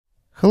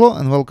Hello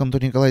and welcome to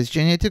Nikolay's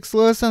genetics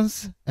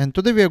lessons, and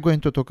today we are going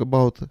to talk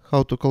about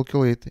how to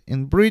calculate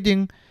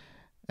inbreeding.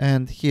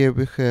 And here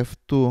we have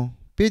two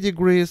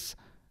pedigrees.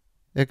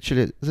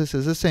 Actually, this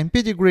is the same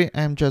pedigree.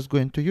 I'm just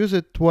going to use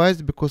it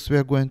twice because we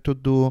are going to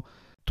do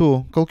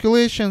two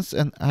calculations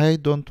and I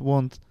don't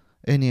want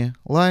any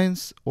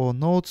lines or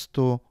nodes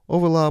to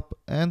overlap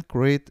and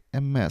create a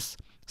mess.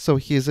 So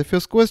here's the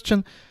first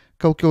question.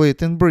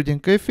 Calculate inbreeding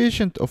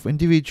coefficient of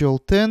individual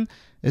 10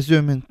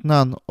 assuming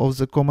none of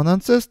the common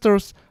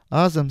ancestors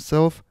are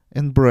themselves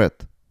inbred.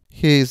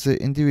 Here is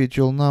the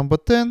individual number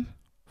 10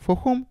 for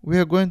whom we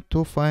are going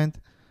to find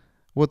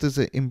what is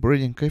the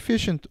inbreeding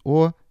coefficient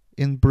or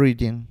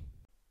inbreeding.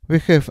 We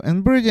have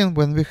inbreeding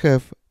when we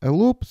have a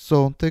loop,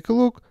 so take a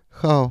look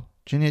how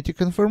genetic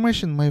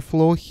information may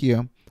flow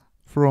here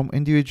from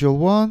individual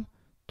 1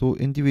 to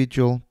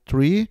individual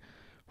 3,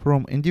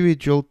 from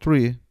individual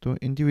 3 to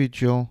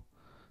individual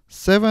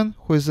 7,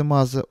 who is the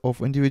mother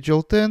of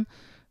individual 10,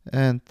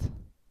 and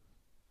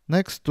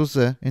next to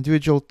the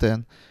individual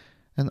 10,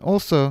 and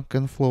also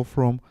can flow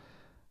from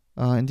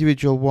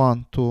individual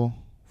 1 to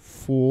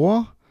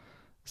 4,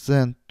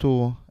 then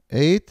to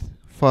 8,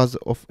 father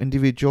of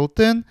individual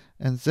 10,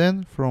 and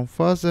then from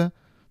father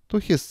to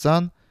his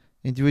son,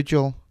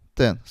 individual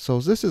 10. So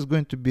this is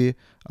going to be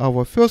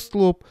our first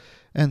loop.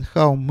 And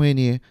how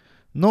many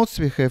nodes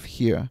we have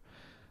here?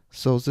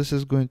 So this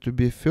is going to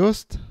be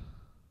first,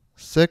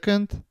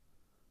 second,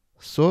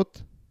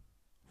 third,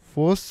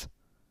 fourth,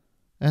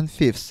 and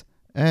fifth.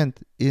 And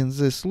in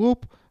this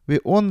loop we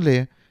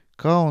only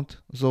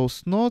count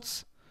those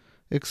nodes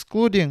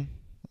excluding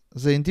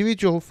the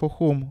individual for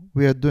whom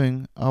we are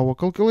doing our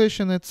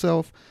calculation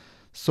itself.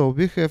 So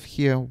we have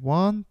here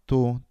 1,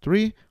 2,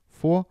 3,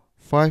 4,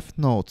 5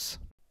 nodes.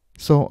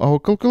 So our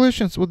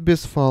calculations would be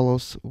as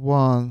follows: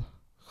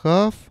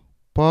 1/2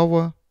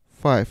 power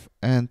 5,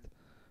 and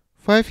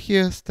 5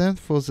 here stands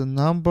for the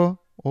number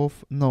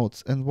of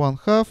nodes, and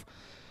 1/2,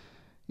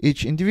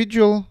 each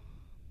individual,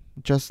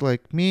 just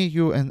like me,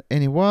 you, and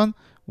anyone,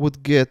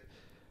 would get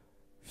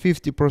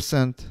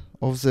 50%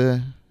 of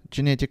the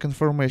genetic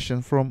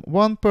information from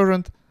one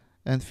parent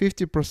and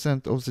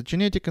 50% of the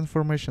genetic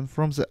information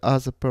from the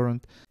other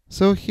parent.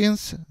 So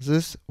hence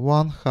this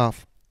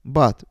 1/2.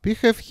 But we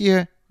have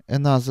here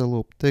another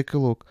loop. Take a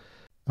look.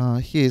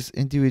 Here is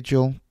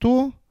individual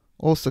 2,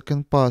 also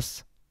can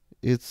pass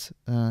its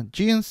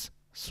genes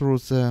through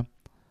the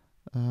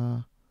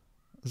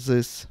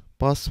this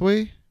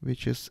pathway,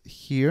 which is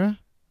here.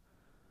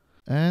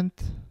 And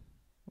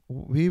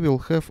we will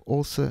have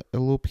also a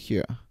loop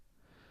here.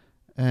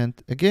 And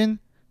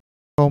again,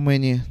 how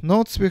many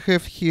nodes we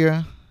have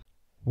here?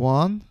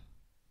 1,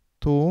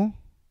 2,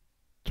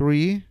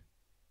 3,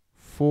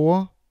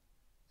 4,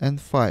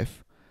 and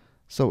 5.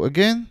 So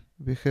again,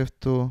 we have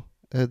to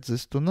add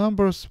these two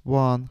numbers,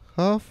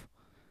 1/2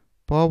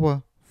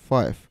 power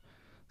 5.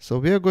 So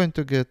we are going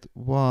to get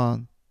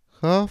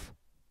 1/2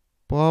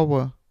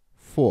 power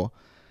 4.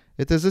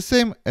 It is the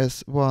same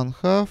as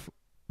 1/2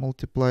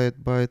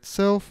 multiplied by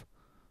itself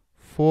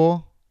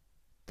 4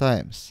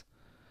 times.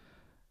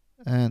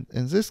 And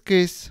in this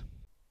case,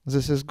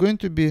 this is going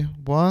to be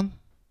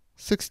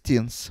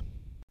 1/16.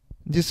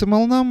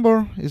 Decimal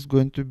number is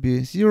going to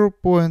be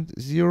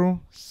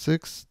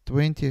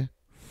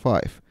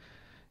 0.0625.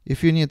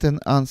 If you need an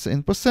answer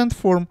in percent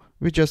form,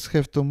 we just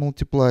have to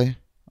multiply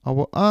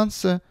our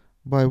answer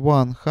by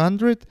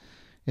 100.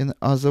 In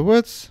other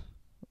words,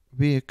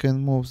 we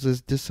can move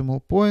this decimal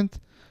point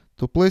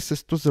to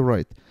places to the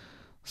right.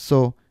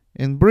 So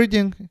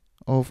inbreeding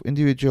of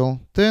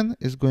individual 10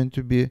 is going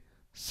to be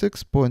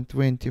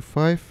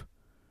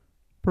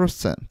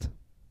 6.25%.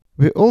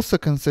 We also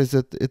can say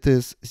that it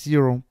is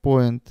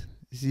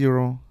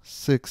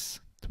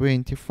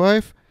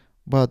 0.0625,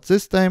 but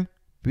this time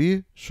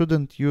we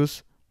shouldn't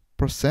use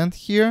percent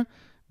here,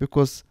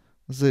 because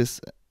this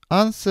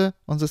answer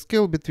on the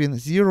scale between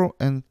 0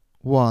 and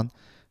 1,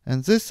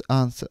 and this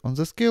answer on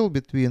the scale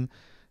between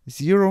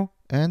 0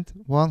 and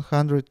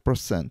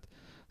 100%.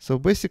 So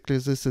basically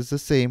this is the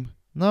same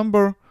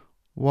number,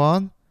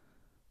 one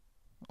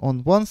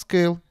on one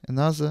scale,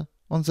 another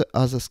on the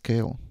other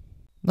scale.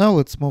 Now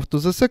let's move to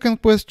the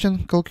second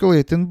question.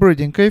 Calculate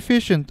inbreeding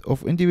coefficient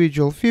of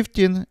individual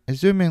 15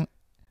 assuming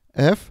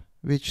f,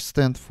 which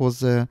stands for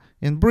the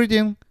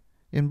inbreeding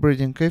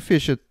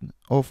coefficient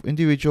of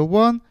individual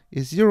 1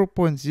 is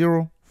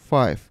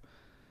 0.05.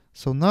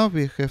 So now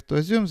we have to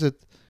assume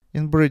that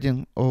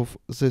inbreeding of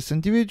this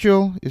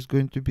individual is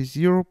going to be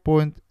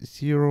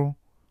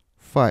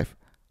 0.05.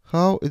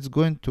 How it's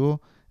going to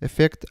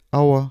affect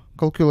our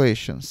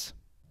calculations?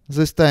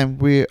 This time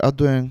we are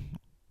doing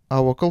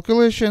our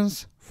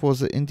calculations for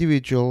the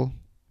individual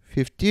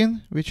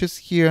 15, which is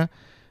here,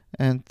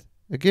 and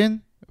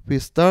again we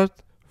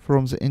start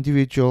from the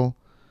individual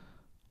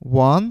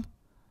 1.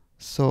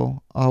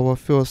 So our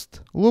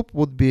first loop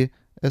would be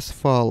as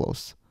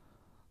follows.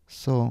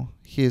 So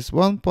here's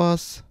one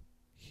pass,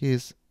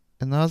 here's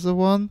another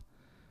one,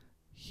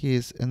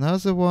 here's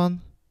another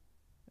one,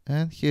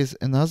 and here's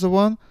another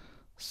one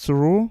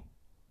through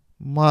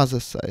mother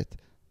side.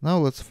 Now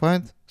let's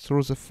find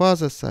through the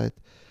father side.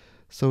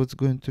 So it's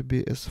going to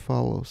be as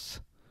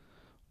follows.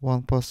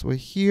 One pathway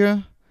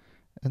here,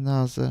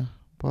 another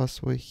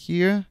pathway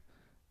here,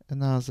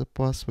 another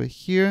pathway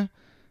here,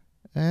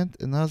 and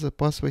another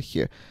pathway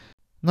here.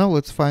 Now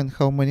let's find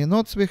how many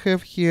nodes we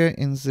have here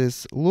in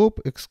this loop,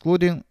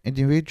 excluding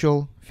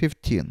individual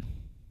 15.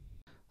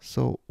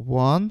 So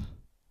 1,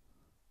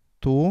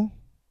 2,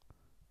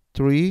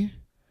 3,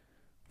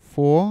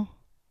 4,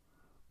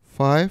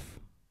 5,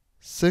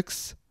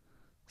 6,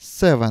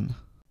 7.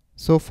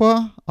 So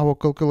far, our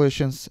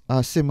calculations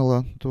are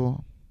similar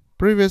to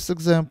previous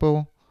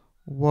example,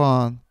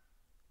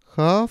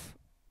 1/2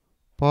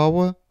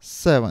 power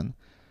 7.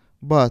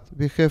 But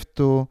we have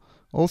to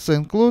also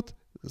include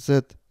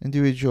that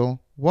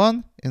individual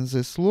 1 in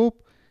this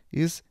loop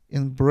is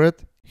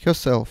inbred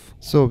herself.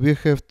 So we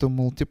have to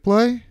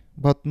multiply,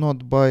 but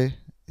not by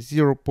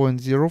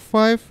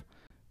 0.05.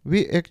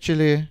 We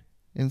actually,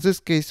 in this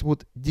case,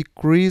 would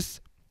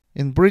decrease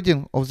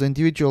inbreeding of the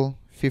individual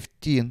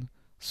 15.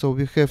 So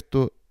we have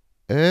to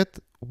add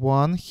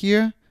 1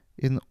 here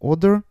in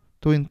order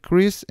to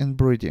increase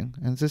inbreeding.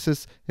 And this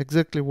is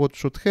exactly what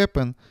should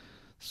happen.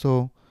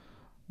 So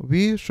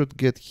we should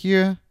get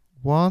here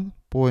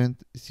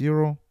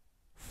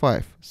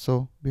 1.05.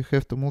 So we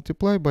have to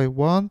multiply by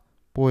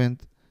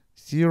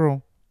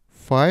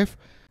 1.05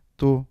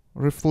 to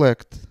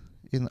reflect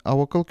in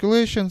our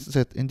calculations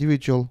that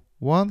individual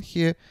 1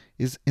 here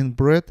is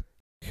inbred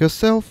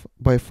herself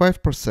by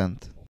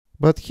 5%.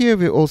 But here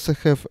we also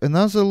have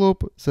another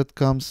loop that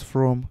comes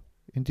from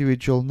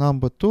individual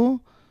number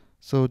 2.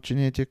 So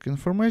genetic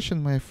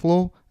information may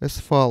flow as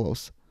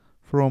follows.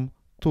 From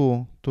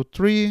 2 to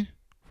 3,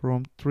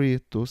 from 3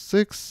 to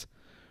 6,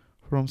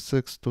 from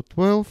 6 to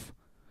 12,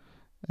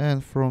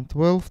 and from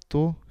 12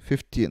 to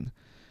 15.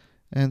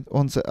 And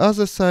on the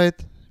other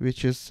side,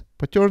 which is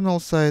paternal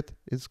side,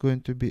 it's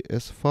going to be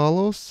as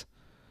follows.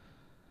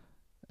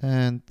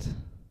 And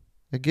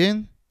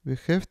again, we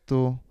have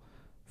to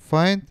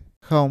find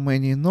how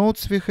many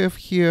nodes we have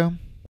here.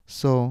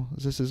 So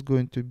this is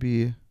going to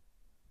be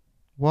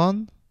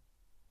 1,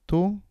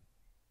 2,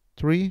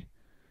 3,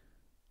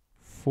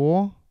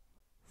 4,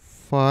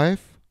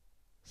 5,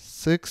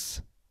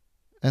 6,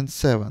 and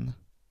 7.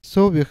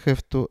 So we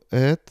have to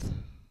add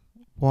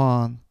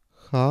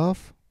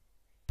 1/2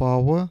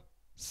 power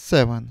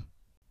 7.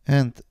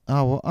 And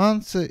our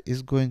answer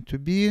is going to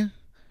be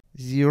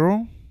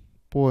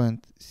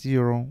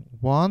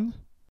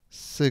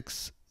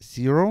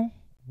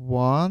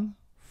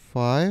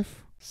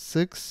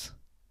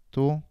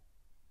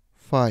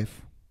 0.01601525.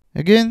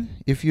 Again,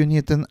 if you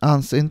need an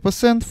answer in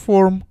percent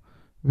form,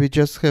 we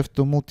just have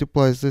to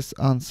multiply this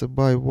answer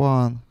by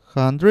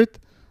 100.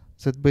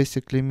 That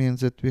basically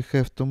means that we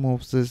have to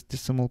move this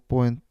decimal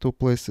point 2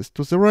 places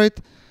to the right,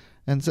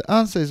 and the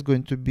answer is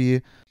going to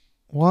be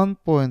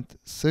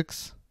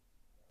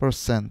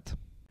 1.6%.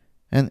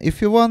 And if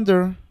you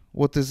wonder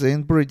what is the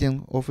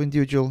inbreeding of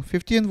individual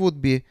 15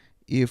 would be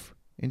if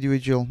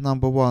individual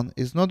number 1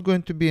 is not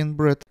going to be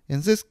inbred, in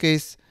this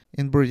case,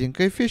 inbreeding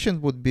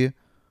coefficient would be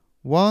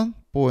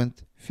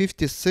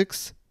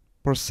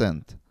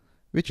 1.56%,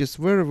 which is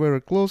very,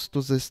 very close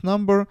to this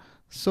number.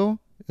 So,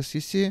 as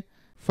you see,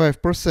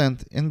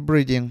 5%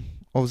 inbreeding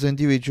of the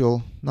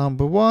individual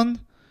number 1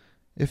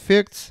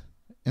 affects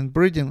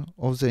inbreeding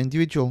of the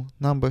individual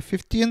number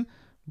 15,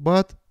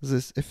 but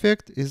this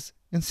effect is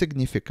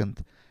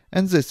insignificant.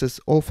 And this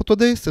is all for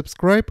today.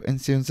 Subscribe and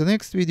see you in the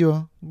next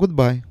video.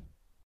 Goodbye.